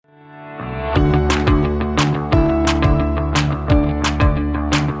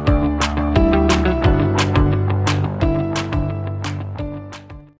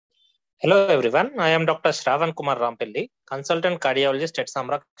Hello everyone, I am Dr. Shravan Kumar Rampelly, consultant cardiologist at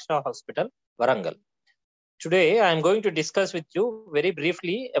Samraksha Hospital, Warangal. Today I am going to discuss with you very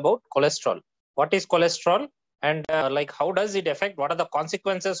briefly about cholesterol. What is cholesterol and how does it affect? What are the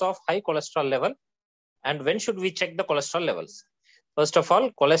consequences of high cholesterol level and when should we check the cholesterol levels? First of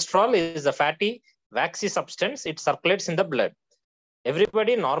all, cholesterol is a fatty, waxy substance. It circulates in the blood.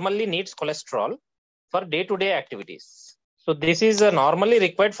 Everybody normally needs cholesterol for day-to-day activities. So this is normally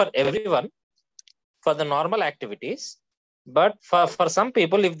required for everyone for the normal activities. But for some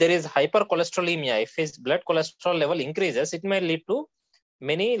people, if there is hypercholesterolemia, if his blood cholesterol level increases, it may lead to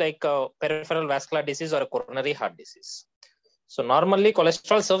many peripheral vascular disease or a coronary heart disease. So normally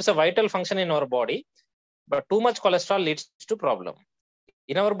cholesterol serves a vital function in our body, but too much cholesterol leads to problem.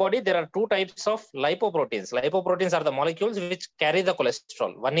 In our body, there are two types of lipoproteins. Lipoproteins are the molecules which carry the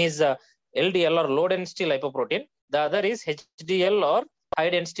cholesterol. One is LDL or low density lipoprotein. The other is HDL or high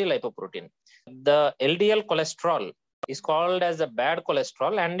density lipoprotein. The LDL cholesterol is called as the bad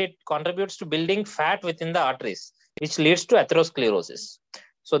cholesterol and it contributes to building fat within the arteries, which leads to atherosclerosis.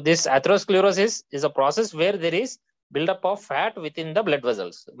 So this atherosclerosis is a process where there is buildup of fat within the blood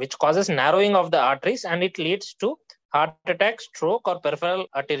vessels, which causes narrowing of the arteries and it leads to heart attack, stroke, or peripheral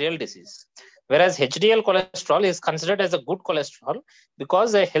arterial disease. Whereas HDL cholesterol is considered as a good cholesterol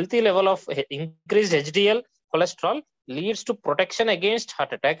because a healthy level of increased HDL cholesterol leads to protection against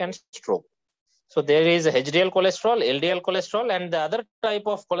heart attack and stroke. So there is HDL cholesterol, LDL cholesterol, and the other type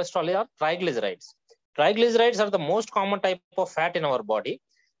of cholesterol are triglycerides. Triglycerides are the most common type of fat in our body.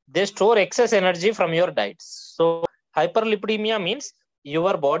 They store excess energy from your diets. So hyperlipidemia means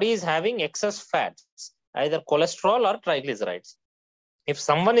your body is having excess fats, either cholesterol or triglycerides. If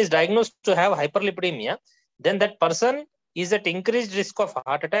someone is diagnosed to have hyperlipidemia, then that person is at increased risk of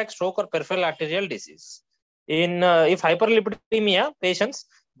heart attack, stroke, or peripheral arterial disease. If hyperlipidemia patients,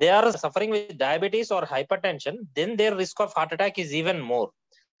 they are suffering with diabetes or hypertension, then their risk of heart attack is even more.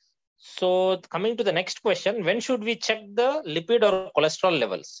 So coming to the next question, when should we check the lipid or cholesterol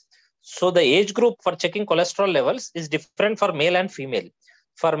levels? So the age group for checking cholesterol levels is different for male and female.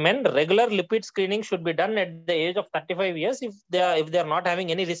 For men, regular lipid screening should be done at the age of 35 years if they are not having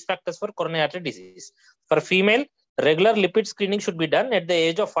any risk factors for coronary artery disease. For female, regular lipid screening should be done at the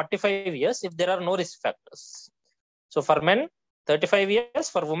age of 45 years if there are no risk factors. So for men, 35 years,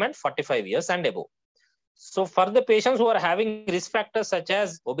 for women, 45 years and above. So for the patients who are having risk factors such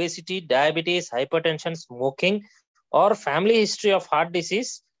as obesity, diabetes, hypertension, smoking, or family history of heart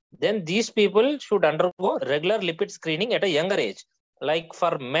disease, then these people should undergo regular lipid screening at a younger age. Like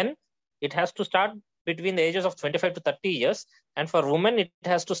for men, it has to start between the ages of 25 to 30 years. And for women, it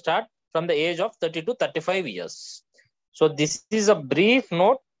has to start from the age of 30 to 35 years. So this is a brief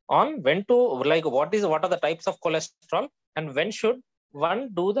note on when to, what are the types of cholesterol and when should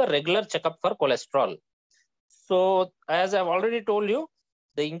one do the regular checkup for cholesterol. So as I've already told you,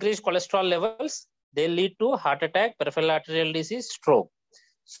 the increased cholesterol levels, they lead to heart attack, peripheral arterial disease, stroke.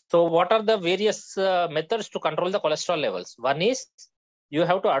 So what are the various methods to control the cholesterol levels? One is you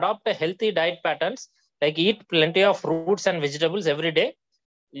have to adopt a healthy diet patterns, like eat plenty of fruits and vegetables every day.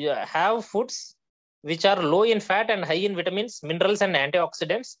 You have foods which are low in fat and high in vitamins, minerals, and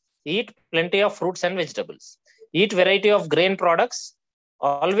antioxidants. Eat plenty of fruits and vegetables. Eat variety of grain products.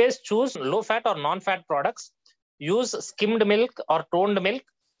 Always choose low fat or non-fat products. Use skimmed milk or toned milk,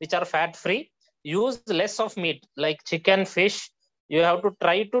 which are fat-free. Use less of meat, like chicken, fish. You have to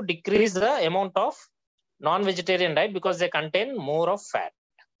try to decrease the amount of non-vegetarian diet because they contain more of fat.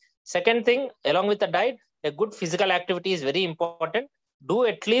 Second thing, along with the diet, a good physical activity is very important. Do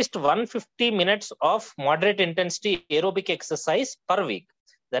at least 150 minutes of moderate intensity aerobic exercise per week.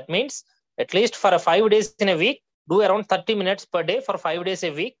 That means at least for 5 days in a week, do around 30 minutes per day for 5 days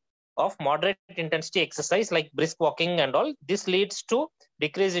a week of moderate intensity exercise like brisk walking and all. This leads to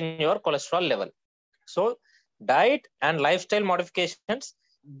decrease in your cholesterol level. So diet and lifestyle modifications,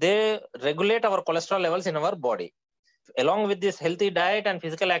 they regulate our cholesterol levels in our body. Along with this healthy diet and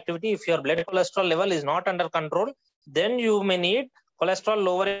physical activity, if your blood cholesterol level is not under control, then you may need cholesterol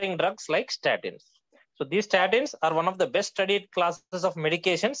lowering drugs like statins. So these statins are one of the best studied classes of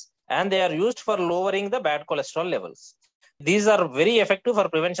medications and they are used for lowering the bad cholesterol levels. These are very effective for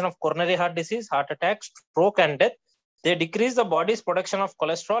prevention of coronary heart disease, heart attack, stroke, and death. They decrease the body's production of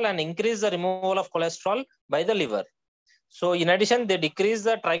cholesterol and increase the removal of cholesterol by the liver. So in addition, they decrease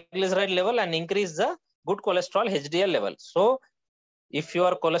the triglyceride level and increase the good cholesterol HDL level. So if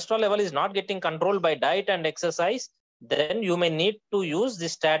your cholesterol level is not getting controlled by diet and exercise, then you may need to use the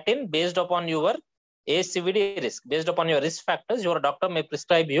statin based upon your ASCVD risk. Based upon your risk factors, your doctor may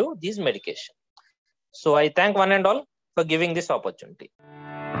prescribe you these medication. So I thank one and all for giving this opportunity.